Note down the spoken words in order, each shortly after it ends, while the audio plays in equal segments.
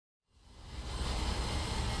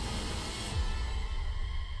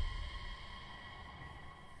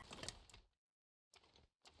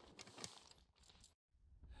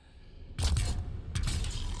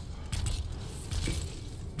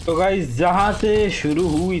तो गाइस जहाँ से शुरू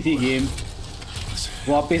हुई थी गेम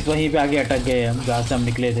वापस वहीं पे आके अटक गए हम जहाँ से हम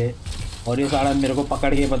निकले थे। और ये सारा मेरे को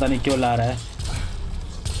पकड़ के पता नहीं क्यों ला रहा है।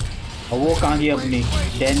 और वो कहाँ गई अपनी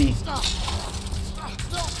डैनी।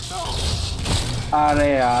 अरे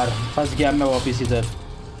यार फंस गया मैं वापस इधर।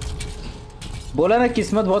 बोला ना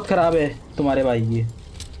किस्मत बहुत खराब है तुम्हारे भाई की।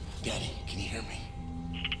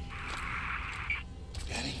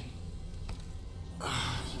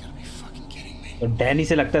 तो डैनी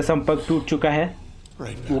से लगता है संपर्क टूट चुका है।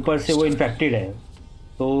 ऊपर से वो इन्फेक्टेड है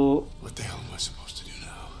तो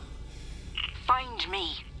Find me.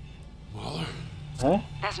 Waller?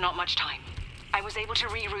 There's not much time. I was able to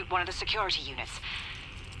reroute one of the security units.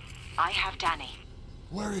 I have Danny.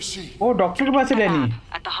 Where is she? वो डॉक्टर के पास है Danny.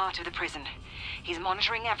 At the heart of the prison. He's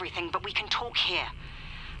monitoring everything, but we can talk here.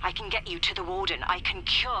 I can get you to the warden. I can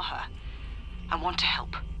cure her. I want to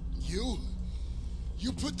help. You?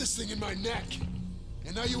 You put this thing in my neck,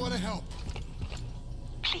 and now you want to help?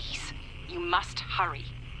 Please, you must hurry.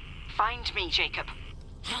 Find me, Jacob.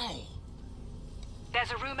 How?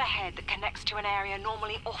 There's a room ahead that connects to an area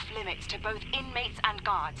normally off-limits to both inmates and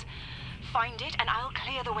guards. Find it and I'll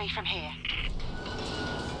clear the way from here.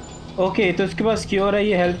 Okay तो इसके पास cure है,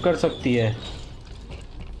 ये help कर सकती है।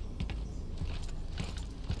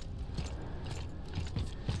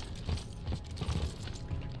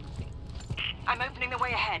 I'm opening the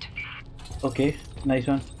way ahead. Okay nice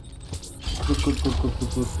one. Good good good good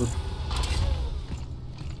good good good.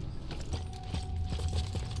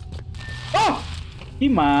 ये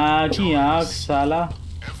माँ की आँख साला।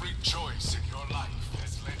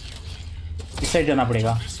 इस साइड जाना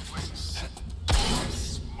पड़ेगा।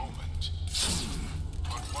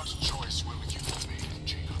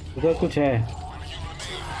 उधर कुछ है।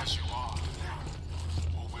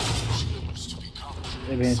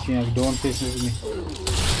 डोंट फेस मी।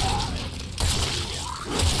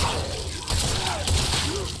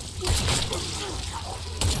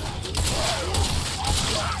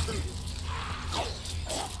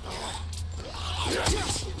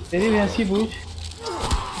 तेरी भैंस की पूछ।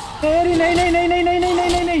 तेरी नहीं नहीं नहीं नहीं नहीं नहीं नहीं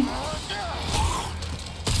नहीं नहीं।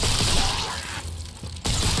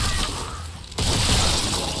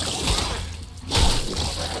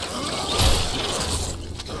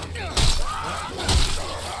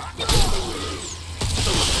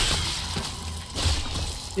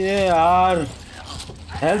 ये यार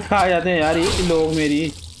हेल्थ खा जाते हैं यार ये लोग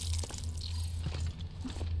मेरी।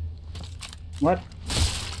 मत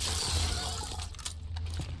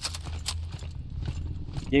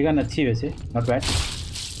ये गन अच्छी वैसे not bad.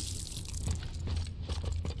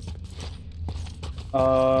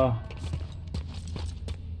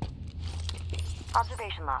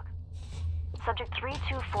 Observation log. Subject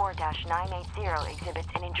 324-980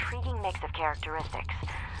 exhibits an intriguing mix of characteristics,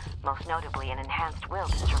 most notably an enhanced will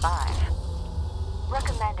to survive.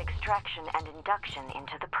 Recommend extraction and induction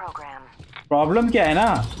into the program. Problem क्या है ना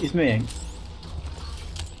इसमें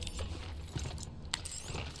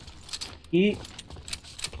कि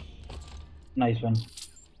नाइस वन।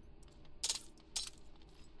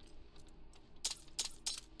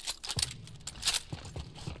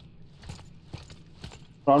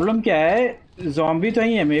 प्रॉब्लम क्या है, ज़ॉम्बी तो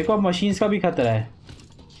ही है, मेरे को मशीन्स का भी खतरा है।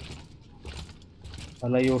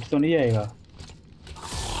 साला ये उठ तो नहीं जाएगा।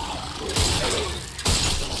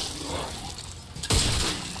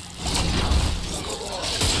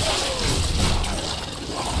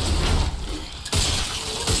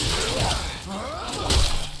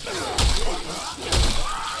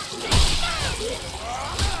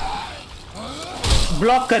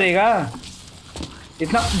 ब्लॉक करेगा,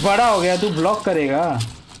 इतना बड़ा हो गया तू ब्लॉक करेगा।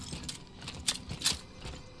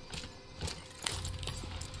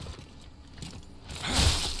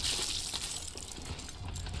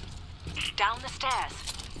 Down the stairs.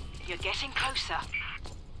 You're getting closer.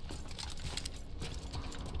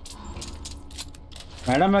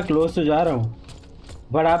 Madam मैं क्लोज तो जा रहा हूँ,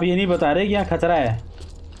 बट आप ये नहीं बता रहे कि यहाँ खतरा है।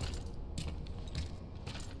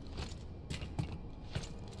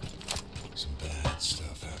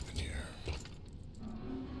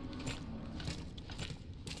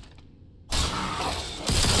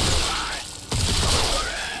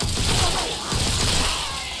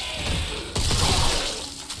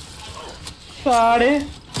 साढ़े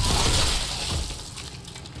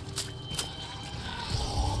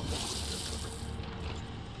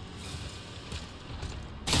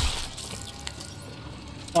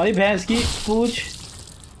हमारी भैंस की पूछ।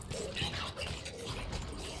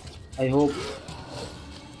 आई होप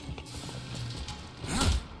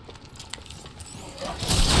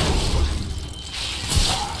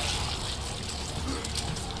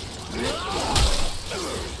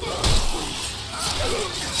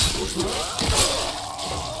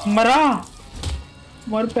मरा,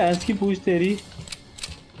 मर भैंस की पूछ तेरी।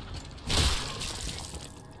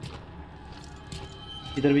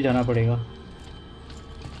 इधर भी जाना पड़ेगा।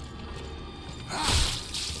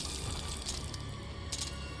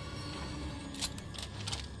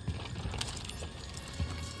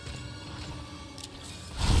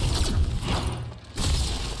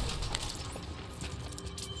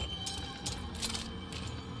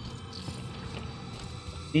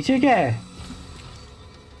 नीचे क्या है?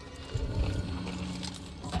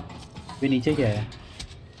 वे नीचे क्या है?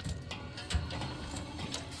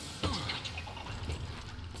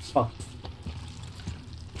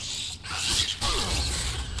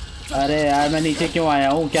 अरे यार मैं नीचे क्यों आया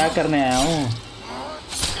हूँ? क्या करने आया हूँ?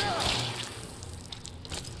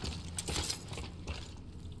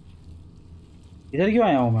 इधर क्यों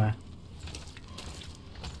आया हूँ मैं?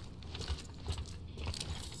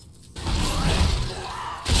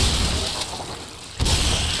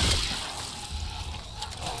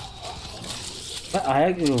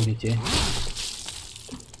 आया क्यों नीचे?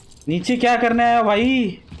 नीचे क्या करने आया भाई?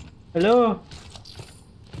 हेलो।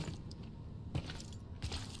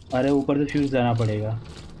 अरे ऊपर से फ्यूज जाना पड़ेगा।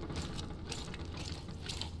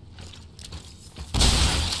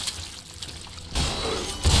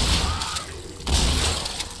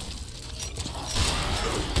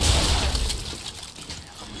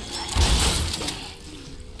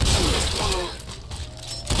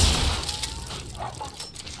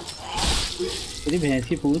 तेरी भैंस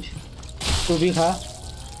की पूछ, तू भी खा।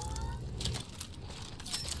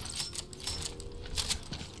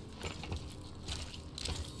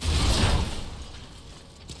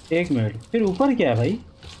 एक मिनट, फिर ऊपर क्या है भाई?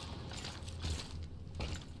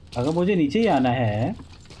 अगर मुझे नीचे ही आना है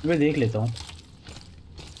मैं देख लेता हूँ,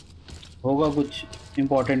 होगा कुछ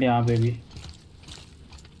इम्पोर्टेंट यहाँ पे भी।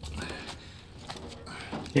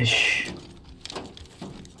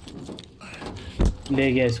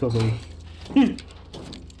 ले गया इसको कोई।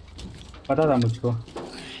 पता था मुझको।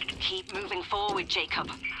 Keep moving forward, Jacob.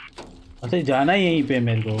 अच्छा जाना ही यहीं पे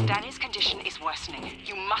मेरे को। Danny's condition is worsening.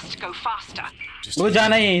 You must go faster. वो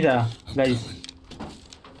जाना ही यहीं था guys,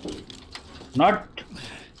 not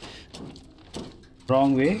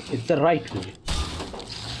wrong way, it's the right way.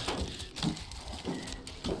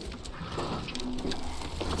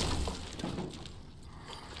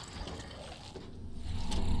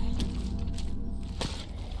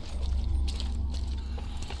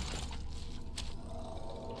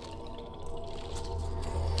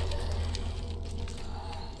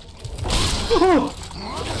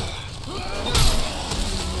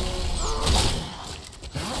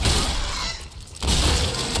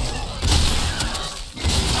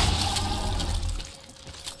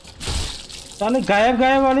 साले गायब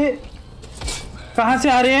गायब वाले कहाँ से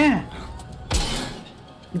आ रहे हैं?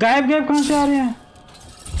 गायब गायब कहाँ से आ रहे हैं?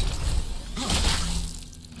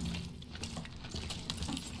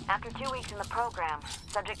 After 2 weeks in the program,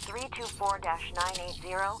 Subject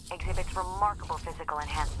 324-980 exhibits remarkable physical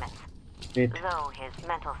enhancements. Wait. Though his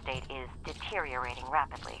mental state is deteriorating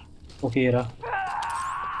rapidly. Okay, ये रहा।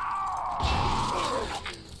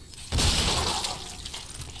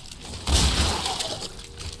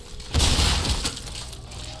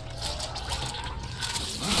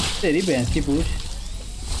 तेरी भैंस की पूछ।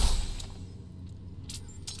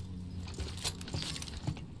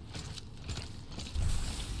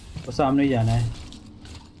 और सामने ही जाना है।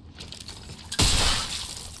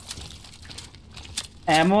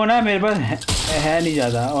 एमो ना मेरे पास है नहीं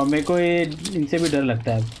ज़्यादा, और मेरे को ये इनसे भी डर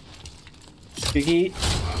लगता है क्योंकि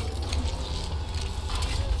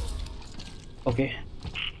okay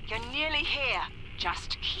You're nearly here.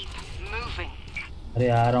 Just keep moving. अरे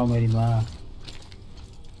आ रहा हूँ मेरी माँ।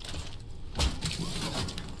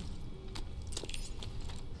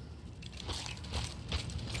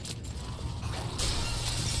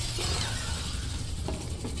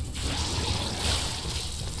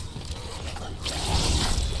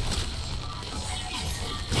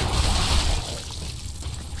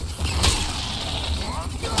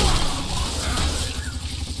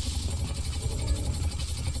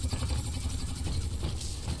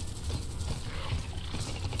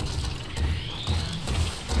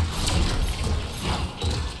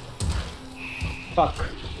 Fuck.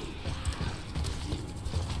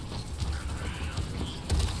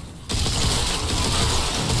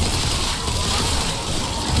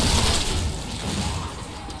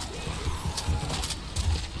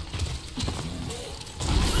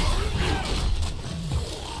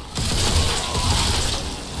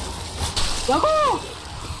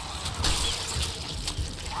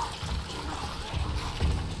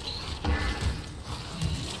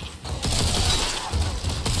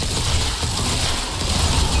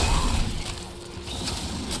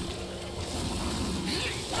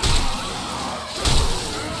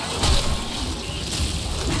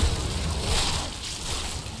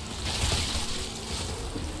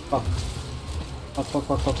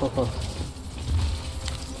 fuck.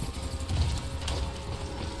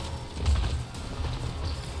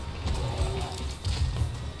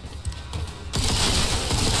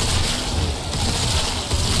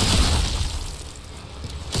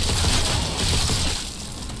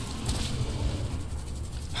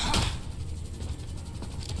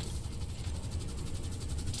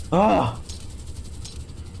 Ah!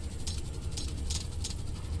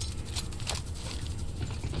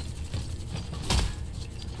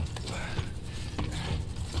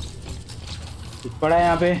 कुछ पड़ा है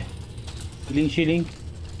यहाँ पे? Shilling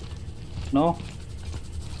no?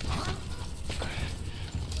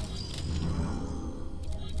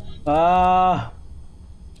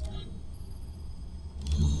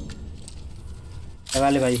 लगा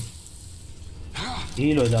ले भाई,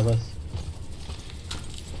 हील हो जा बस।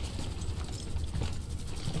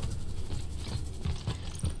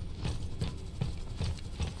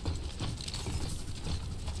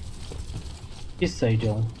 किस साइड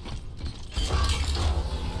जाऊँ?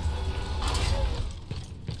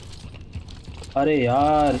 अरे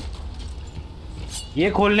यार, ये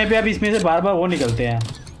खोलने पे अब इसमें से बार बार वो निकलते हैं।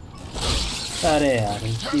 अरे यार,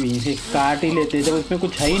 इसे काट ही लेते जब उसमें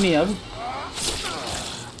कुछ है ही नहीं। अब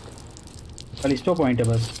कैलिस्टो पॉइंट है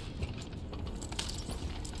बस।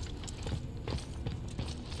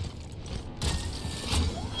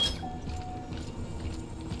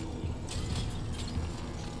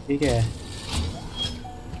 ठीक है,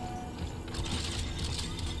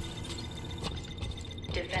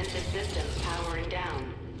 Defensive systems powering down.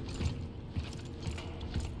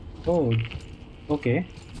 Oh okay,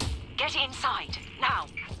 Get inside now.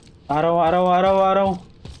 आ रहा हूँ।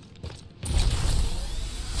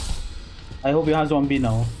 आई होप यहाँ ज़ॉम्बी ना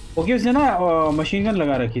हो। ओके, उसने ना मशीन गन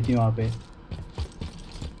लगा रखी थी वहाँ पे,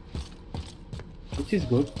 विच इज़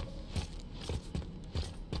गुड।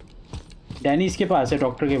 डैनी इसके पास है,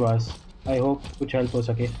 डॉक्टर के पास। आई होप कुछ हेल्प हो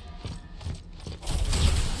सके।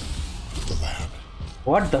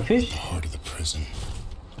 What the fish? Heart of the prison.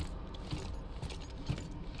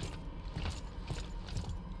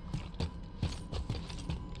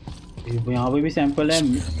 यहाँ पे भी सैंपल है।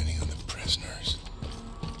 Experimenting on the prisoners.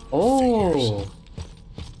 Oh,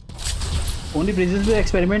 only prisoners पे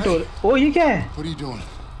एक्सपेरिमेंट हो। ओह, ये क्या है? What are you doing?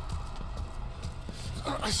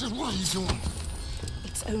 I said, what are you doing?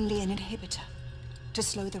 It's only an inhibitor to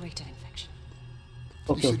slow the rate of infection.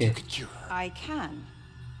 You okay said okay, you could cure her. I can,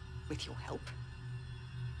 with your help.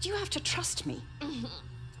 You have to trust me.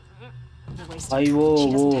 No waste of भाई time. वो She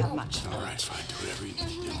doesn't have much. All right, fine. Do whatever you need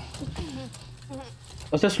to do.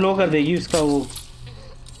 उसे slow कर देगी उसका वो।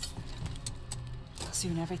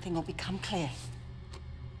 Soon everything will become clear.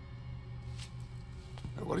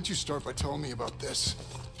 Why didn't you start by telling me about this?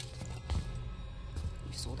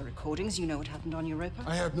 You saw the recordings. You know what happened on Europa.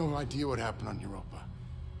 I have no idea what happened on Europa.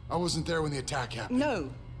 I wasn't there when the attack happened. No,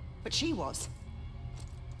 but she was.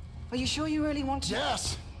 Are you sure you really want to?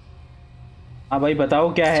 Yes. हाँ भाई,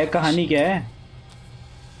 बताओ क्या है, कहानी क्या है?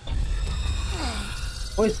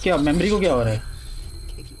 ओ, इसके memory को क्या हो रहा है?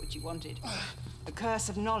 Gave you what you wanted. The curse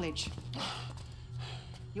of knowledge.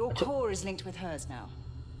 Your core is linked with hers now.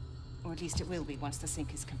 Or at least it will be once the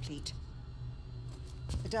sync is complete.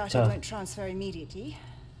 The data won't transfer immediately,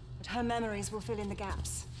 but her memories will fill in the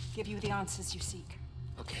gaps, give you the answers you seek.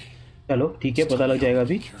 Okay. चलो ठीक है, पता लग जाएगा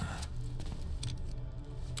अभी।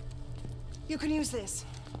 You can use this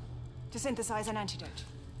to synthesize an antidote,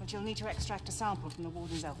 but you'll need to extract a sample from the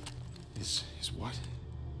warden's alpha. Is what?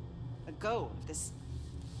 The goal of this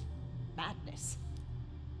madness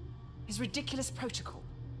is ridiculous protocol.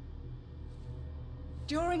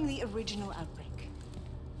 During the original outbreak,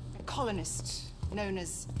 a colonist known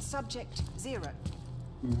as Subject Zero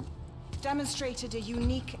demonstrated a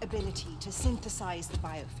unique ability to synthesize the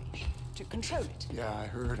biophage, to control it. Yeah, I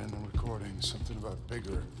heard in the recording something about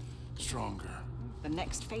bigger, stronger. The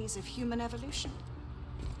next phase of human evolution.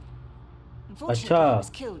 Unfortunately, he was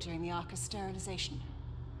killed during the Arca's sterilization.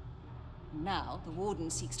 Now, the Warden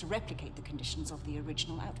seeks to replicate the conditions of the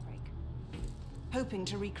original outbreak, hoping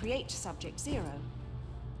to recreate Subject Zero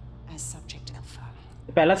as Subject Alpha.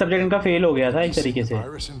 पहला subject इनका fail हो गया था एक तरीके से।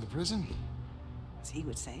 Virus in the prison? As he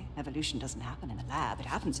would say, evolution doesn't happen in a lab, it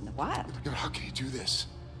happens in the wild. God, how can he do this?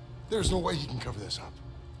 There's no way he can cover this up.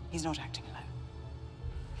 He's not acting alone.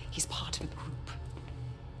 He's part of a group.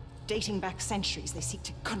 Dating back centuries, they seek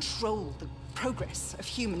to control the progress of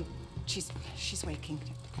human... She's waking.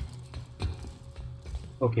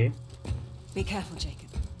 Okay. Be careful, Jacob.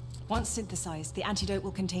 Once synthesized, the antidote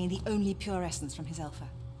will contain the only pure essence from his alpha.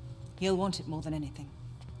 He'll want it more than anything.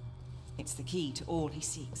 It's the key to all he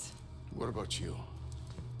seeks. What about you?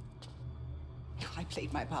 I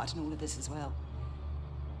played my part in all of this as well.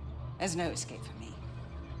 There's no escape for me.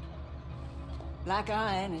 Black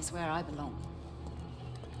iron is where I belong.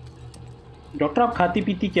 Doctor आप खाती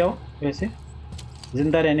पीती क्या हो वैसे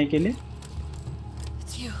जिंदा रहने के लिए?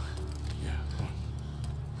 It's you. Yeah.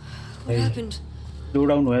 What happened? Low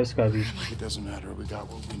down हुआ है इसका भी. It doesn't matter. We got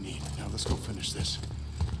what we need. Now let's go finish this.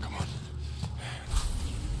 Come on.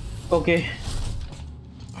 Okay.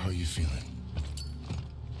 How are you feeling?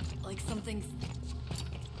 Like something's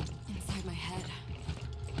inside my head,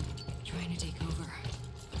 trying to take over.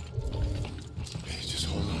 Hey, just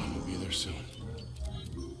hold on. We'll be there soon.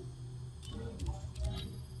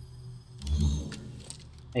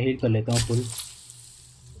 मैं heal कर लेता हूँ full.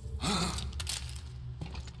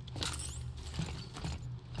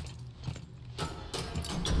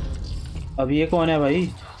 अब ये कौन है भाई?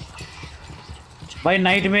 भाई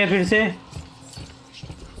नाइटमेयर फिर से.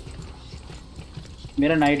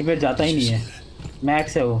 मेरा नाइटमेयर जाता ही नहीं है.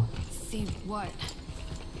 मैक्स है वो. See what?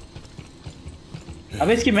 अब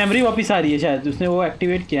इसकी मेमोरी वापस आ रही है शायद. उसने वो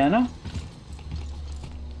एक्टिवेट किया है ना.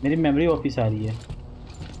 मेरी मेमोरी वापस आ रही है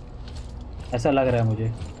ऐसा लग रहा है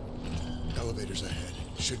मुझे. Elevators ahead.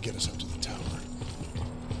 Should get us up to the tower.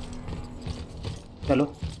 चलो.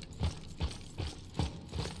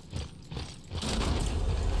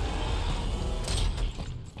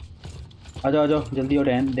 आ जाओ जल्दी. और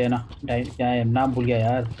देना क्या है नाम भूल गया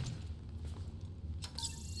यार.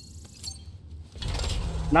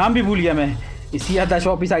 नाम भी भूल गया मैं. इसी याददाश्त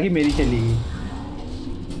वापस आ गई मेरी चली गई.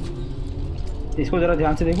 इसको ज़रा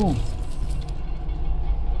ध्यान से देखूं.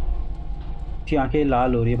 इसकी आंखें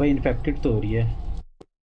लाल हो रही है भाई. इन्फेक्टेड तो हो रही है.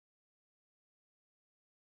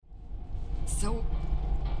 So,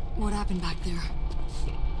 what happened back there?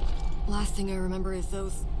 Last thing I remember is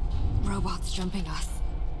those robots jumping us.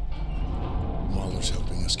 Mahler's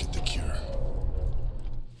helping us get the cure.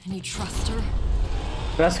 And you trust her?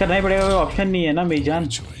 Trust करना ही पड़ेगा. कोई ऑप्शन नहीं है ना मेरी जान.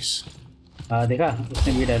 Choice. हाँ देखा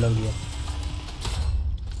उसने भी डायलॉग दिया.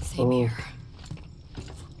 Same here.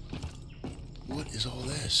 What is all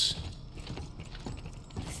this?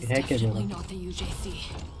 है क्या जगह? Definitely not the UJC.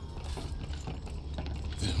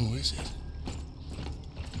 Then who is it?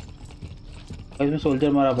 इसमें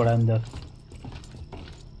सोल्जर मारा पड़ा अंदर.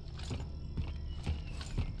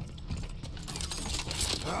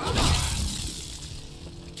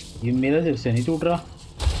 ये मेरा सिर्फ से नहीं टूट रहा.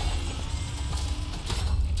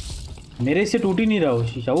 मेरे से टूट ही नहीं रहा वो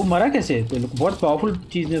शीशा. वो मरा कैसे? तो बहुत पावरफुल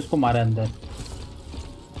चीज़ ने उसको मारा अंदर.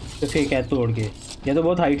 तो फेंक है तोड़ के. या तो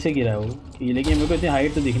बहुत हाइट से गिरा है वो. ये लेकिन मेरे को इतनी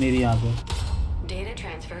हाइट तो दिख नहीं रही यहाँ पे. Data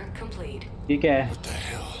transfer complete. ये क्या है? What the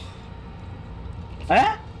hell?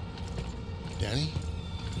 हैं? Danny?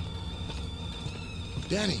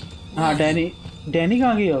 Danny? हाँ डैनी. डैनी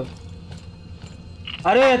कहाँ गई अब?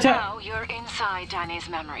 अरे अच्छा. Now you're inside Danny's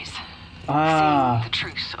memories. हाँ. Seeing the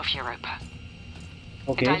truth of Europa.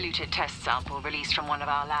 Okay. A diluted test sample released from one of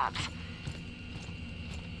our labs.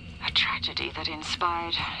 A tragedy that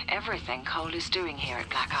inspired everything Cole is doing here at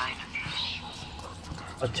Black Iron.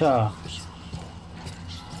 अच्छा.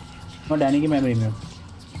 मैं Danny की memory में.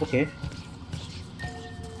 Okay.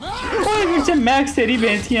 ओए फिर से max तेरी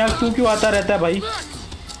भैंस की आँख. तू क्यों आता रहता है भाई?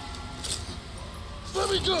 Let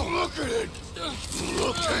me go! Look at it!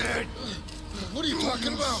 Look at it! What are you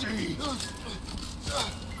talking about?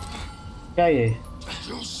 क्या ये?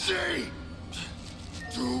 You'll see!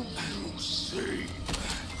 Do you see?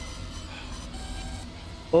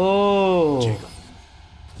 Oh.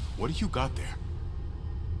 What do you got there?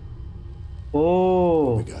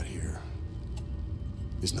 Oh. What we got here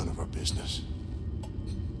is none of our business.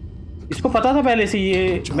 इसको पता था पहले से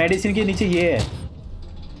ये medicine के नीचे ये है.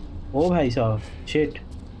 ओ भाई साहब. शिट.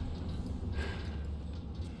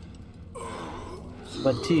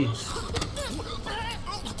 बच्ची.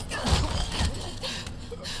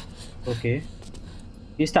 ओके.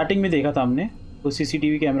 ये स्टार्टिंग में देखा था हमने. वो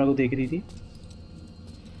सीसीटीवी कैमरा को देख रही थी.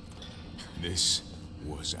 This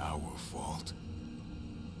was our fault.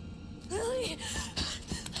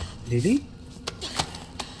 Really?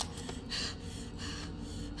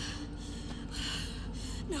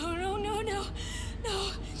 No, no, no, no, no,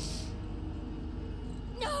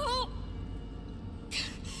 no.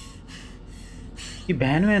 ये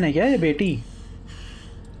बहन है क्या ये बेटी?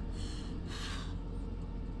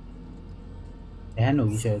 बहन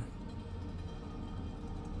होगी शायद.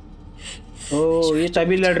 ओह ये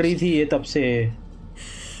तभी लड़ रही थी ये तब से.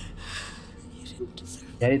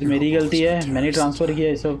 यार ये तो मेरी गलती है. मैंने ट्रांसफर किया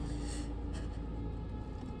ये सब.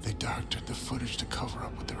 They doctored the footage to cover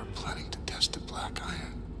up what they were planning to test at Black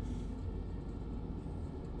Iron.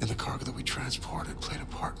 And the cargo that we transported played a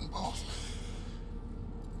part in both.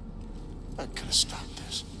 I could have stopped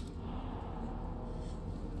this.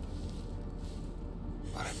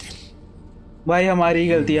 But I didn't. भाई हमारी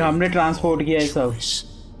गलती है, हमने transport किया है सब।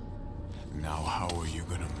 Now how are you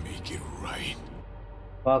gonna make it right?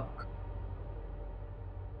 Fuck.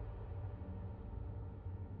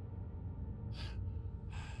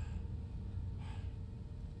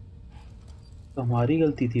 तो हमारी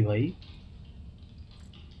गलती थी भाई।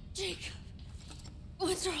 Jake,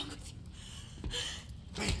 what's wrong with you?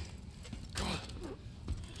 Come on.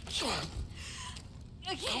 Come on.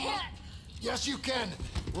 I can't. Yes, you can.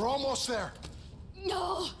 We're almost there.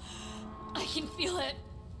 No, I can feel it.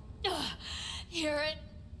 Hear it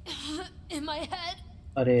in my head.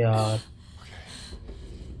 अरे यार। Okay.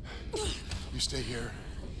 You stay here.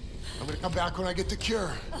 I'm gonna come back when I get the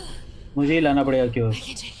cure. मुझे ही लाना पड़ेगा क्यों? I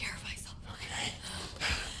can take care of myself. Okay.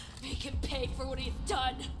 Make him pay for what he's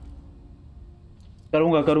done.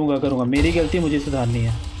 करूँगा करूँगा करूँगा, मेरी गलती मुझे सुधारनी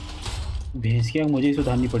है। भैंस की मुझे ही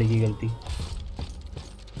सुधारनी पड़ेगी गलती।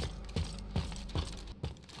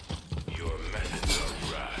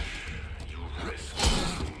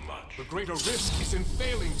 Greater risk is in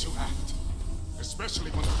failing to act,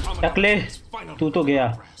 especially when the common Takle, is finally तू तो गया।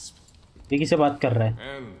 grasped. ये किससे बात कर रहा है?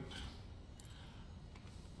 And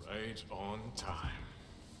right on time,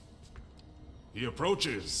 he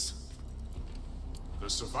approaches. The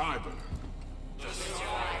survivor.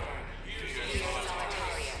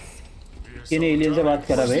 किन एलियन से बात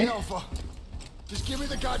कर रहा है? Alpha, just give me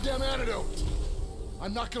the goddamn antidote.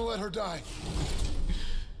 I'm not gonna let her die.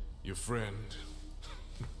 Your friend.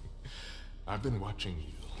 I've been watching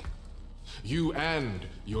you. You and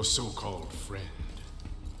your so-called friend.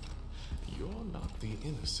 You're not the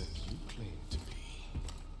innocent you claim to be.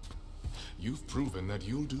 You've proven that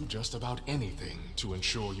you'll do just about anything to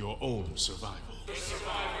ensure your own survival.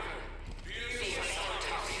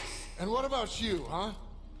 And what about you, huh?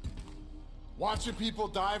 Watching people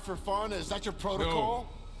die for fun? Is that your protocol?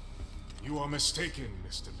 No. You are mistaken,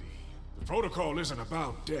 Mr. Lee. The protocol isn't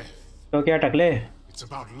about death. तो क्या टकले? It's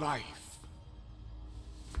about life.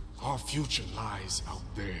 Our future lies out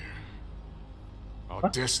there. Our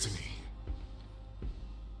destiny.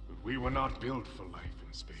 But we were not built for life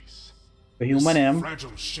in space. तो human है हम। This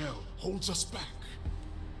fragile shell holds us back.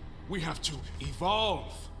 We have to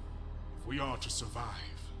evolve if we are to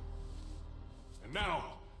survive. And now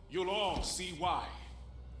you'll all see why.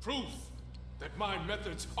 Proof that my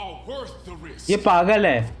methods are worth the risk. ये पागल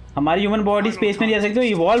है। हमारी human body space में नहीं जा सकती, तो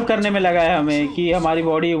evolve करने में लगा है हमें कि हमारी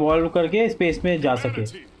बॉडी इवॉल्व करके स्पेस में जा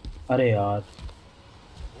सके। अरे यार,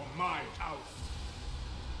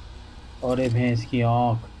 और भैंस की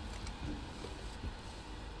आँख।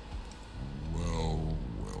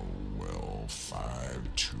 Well, 5,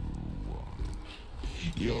 2, 1.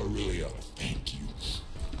 You really ought to thank you.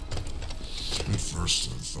 At first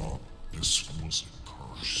I thought this was a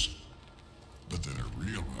curse, but then I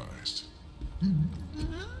realized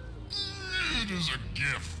it is a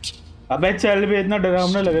gift. अबे चल बे, इतना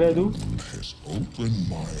डरावना लग रहा है तू। Has opened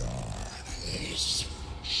my eyes,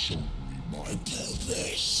 showed me my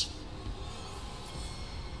pelvis.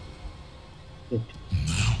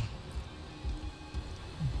 Now,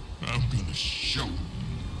 I'm gonna show you.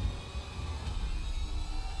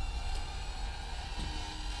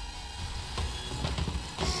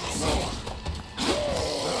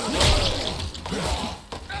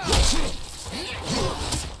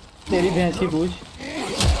 तेरी भैंस की पूछ।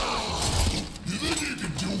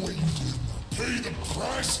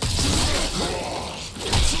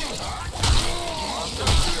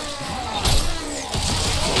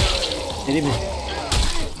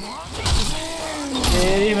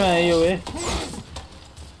 तेरी मैं ही हुए।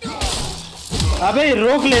 अबे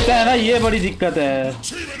रोक लेता है ना, ये बड़ी दिक्कत है।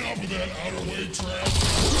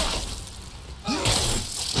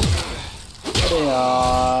 अरे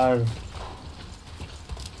यार,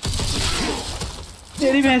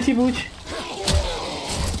 तेरी भैंस की पूछ।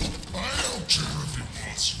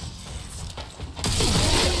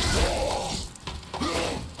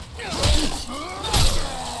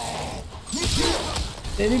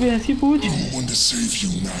 तेरी भैंस की पूछ।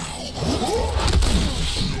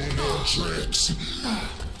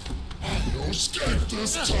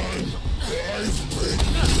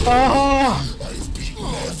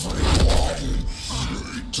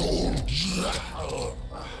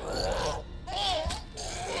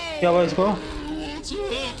 क्या हुआ इसको?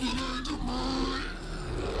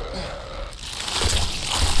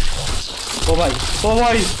 ओ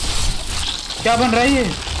भाई, क्या बन रहा है ये?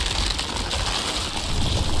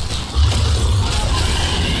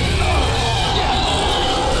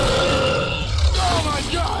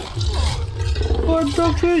 What the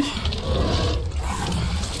fish?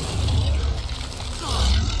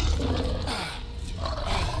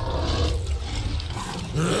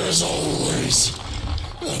 There's always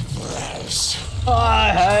a price.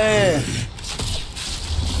 Hi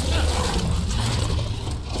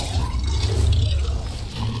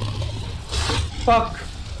fuck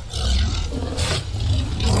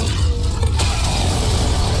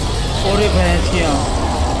ओरे भैंस की आँख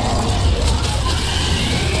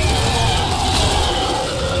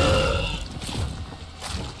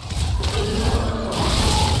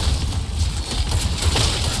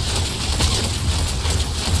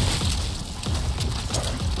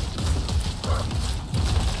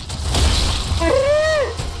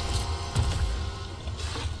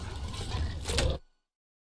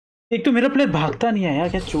एक तो मेरा प्लेयर भागता नहीं है यार,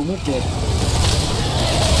 क्या चोमू प्लेयर।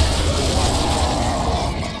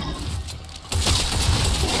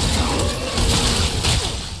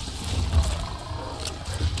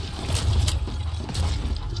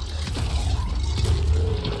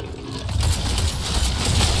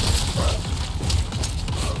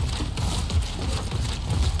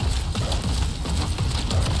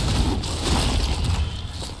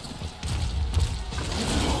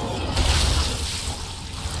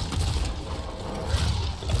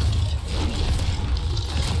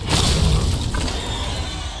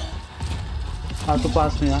 हाँ तो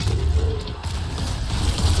पास में आ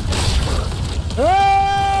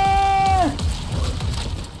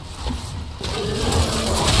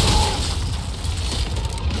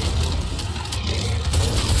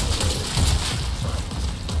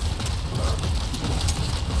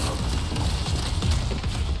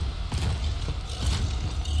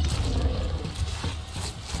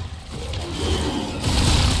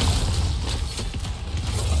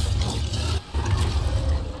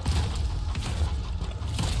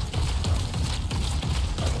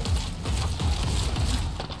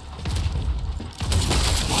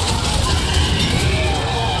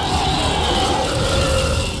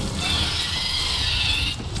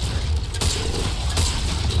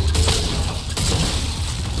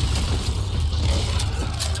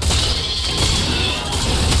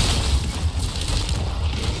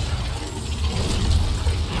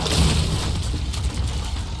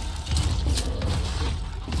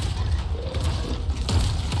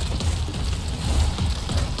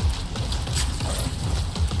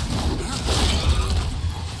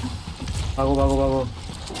भागो भागो भागो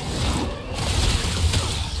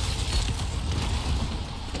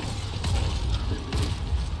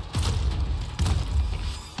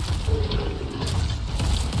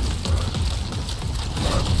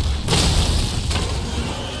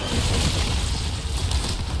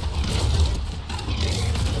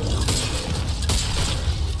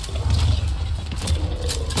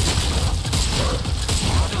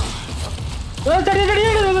चढ़िए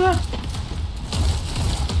चढ़िए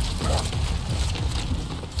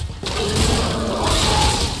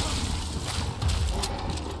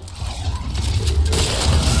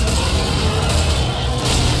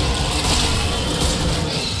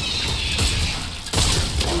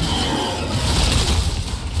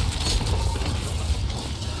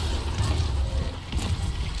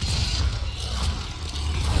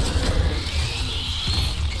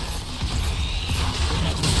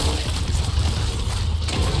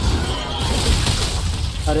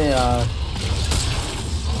अरे यार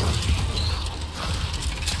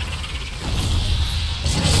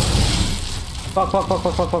fuck fuck fuck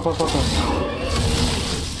fuck fuck fuck fuck fuck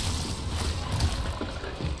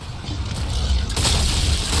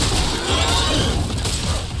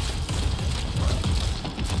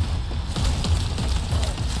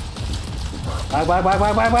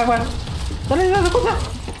भाग चले जा देखो ना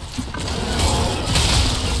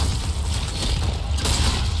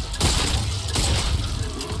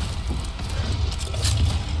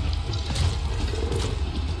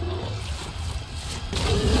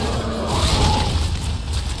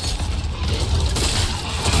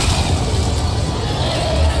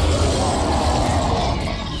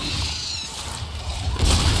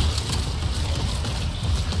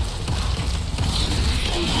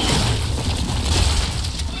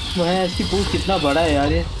वह इसकी पूछ कितना बड़ा है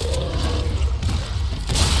यार ये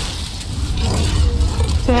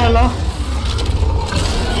साला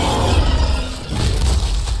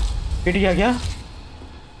पिट गया क्या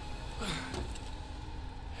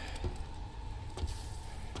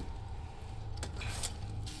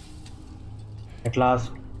एट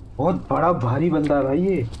लास्ट बहुत बड़ा भारी बंदा है भाई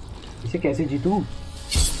ये इसे कैसे जीतूं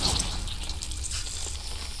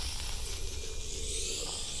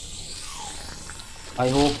आई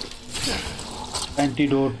होप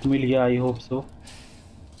एंटीडोट मिल गया आई होप सो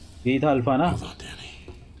यही था अल्फा ना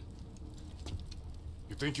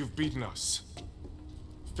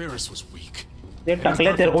Ferris was weak. ये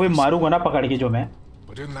टकले तेरे को भी मारूंगा ना पकड़ के जो मैं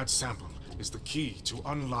But in that sample is the key to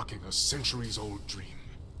unlocking a centuries-old dream.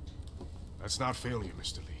 That's not failure,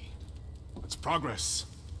 Mr. Lee. That's progress.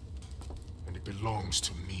 And it belongs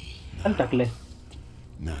to me. No,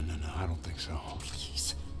 I don't think so.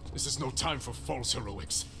 Please. This is no time for false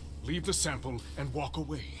heroics. Leave the sample and walk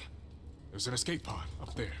away. There's an escape pod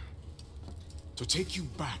up there. To take you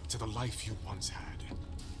back to the life you once had.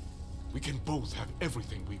 We can both have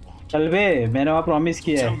everything we want. चल बे, मैंने वहाँ promise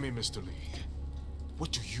किया है. Tell me, Mr. Lee,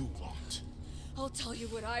 what do you want? I'll tell you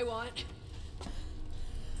what I want.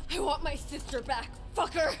 I want my sister back,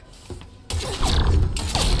 fucker.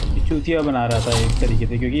 चूतिया बना रहा था एक तरीके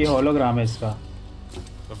से क्योंकि ये hologram है इसका.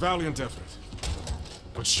 A valiant effort.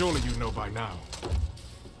 But surely you know by now,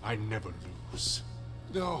 I never lose.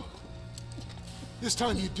 No. This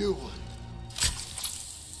time you do.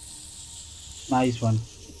 Nice one.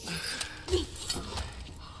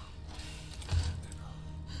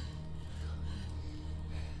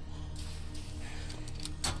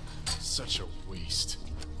 Such a waste.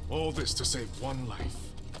 All this to save one life.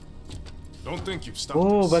 Don't think you've stopped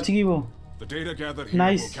Oh, us. बच गई वो. The data gathered here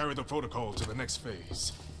Nice. will carry the protocol to the next phase.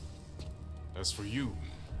 As for you,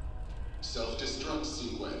 self-destruct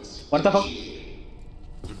sequence. What the fuck?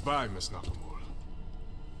 Goodbye, Miss Nakamura.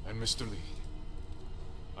 And Mr. Lee.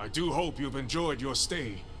 I do hope you've enjoyed your stay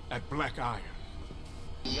at Black Iron.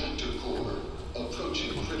 Reactor core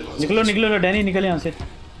approaching critical. निकलो निकलो Danny निकल यहाँ से.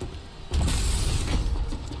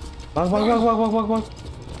 भाग भाग भाग भाग भाग भाग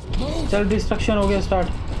भाग. चल डिस्ट्रक्शन हो गया स्टार्ट.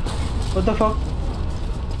 What the fuck?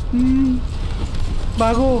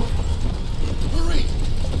 भागो.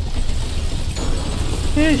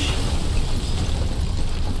 Fish.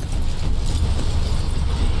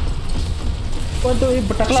 वो तो ये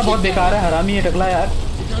टकला बहुत बेकार है, हरामी है टकला यार.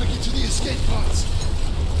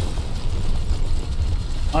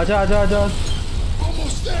 आजा आजा आजा.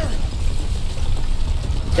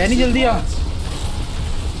 डैनी जल्दी आ.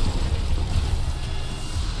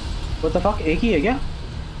 What the fuck? एक ही है क्या?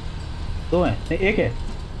 दो हैं? नहीं एक है.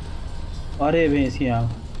 अरे भैंस यहाँ.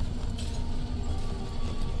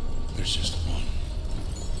 There's just one.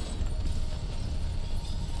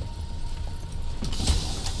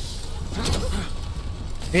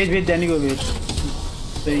 भेज भेज डैनी को भेज.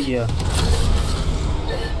 सही किया.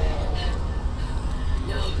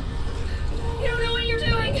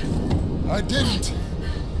 I didn't.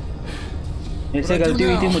 मेरे से गलती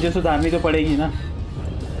हुई थी, मुझे सुधारनी तो पड़ेगी ना.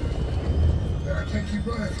 I can't keep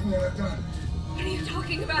running from what I've done. What are you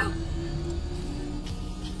talking about?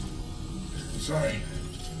 Sorry.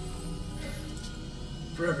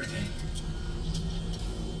 For everything.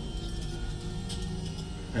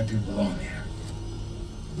 I do belong here.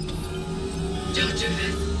 Don't do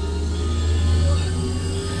this.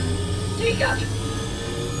 Jacob!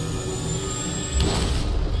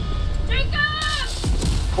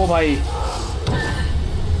 Jacob! ओ भाई.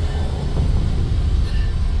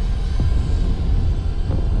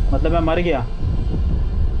 मतलब मैं मर गया.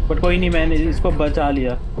 बट कोई नहीं, मैंने इसको बचा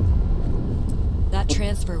लिया. That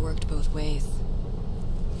transfer worked both ways.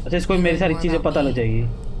 अच्छा इसको मेरी सारी चीजें पता लग जाएगी.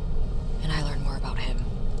 And I learned more about him.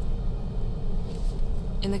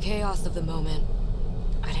 In the chaos of the moment,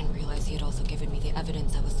 I didn't realize he had also given me the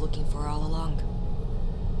evidence I was looking for all along.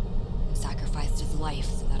 And sacrificed his life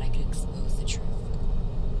so that I could expose the truth.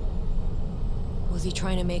 Was he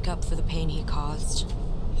trying to make up for the pain he caused?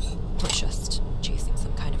 Or just chasing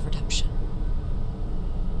some kind of redemption?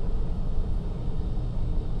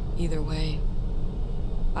 Either way,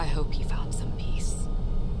 I hope he found some peace.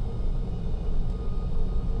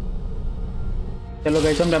 चलो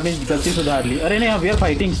guys, हमने अपनी गलती सुधार ली. अरे नहीं, we are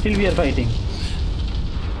fighting, still we are fighting.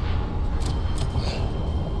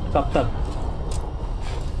 कब तक?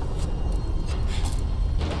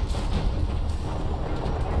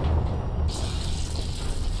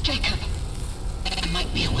 Jacob, there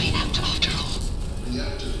might be a way out after all.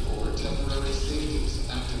 Reactor core temporary savings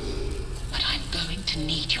activated. But I'm going to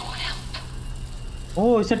need your help.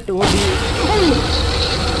 Oh, is it वो भी?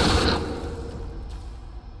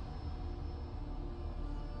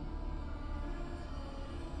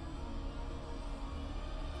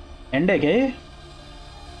 And है क्या ये?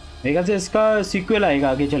 मेरे ख्याल से इसका सीक्वल आएगा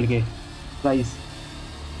आगे चल के. Guys,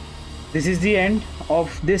 this is the end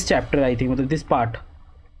of this chapter I think, मतलब दिस पार्ट.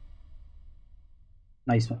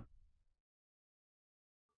 Nice one.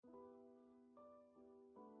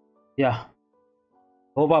 या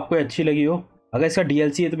होप आपको अच्छी लगी हो. अगर इसका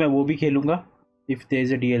DLC है तो मैं वो भी खेलूँगा, if there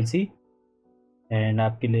is a DLC. And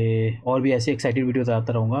आपके लिए और भी ऐसे एक्साइटेड वीडियोस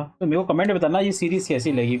आता रहूँगा. तो मेरे को कमेंट में बताना ये सीरीज़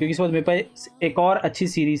कैसी लगी, क्योंकि इस वक्त मेरे पास एक और अच्छी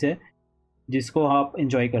सीरीज़ है जिसको आप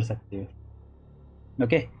एंजॉय कर सकते हो.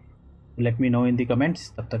 Okay, let me know in the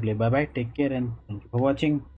comments. तब तक ले bye bye, take care and thank you for watching.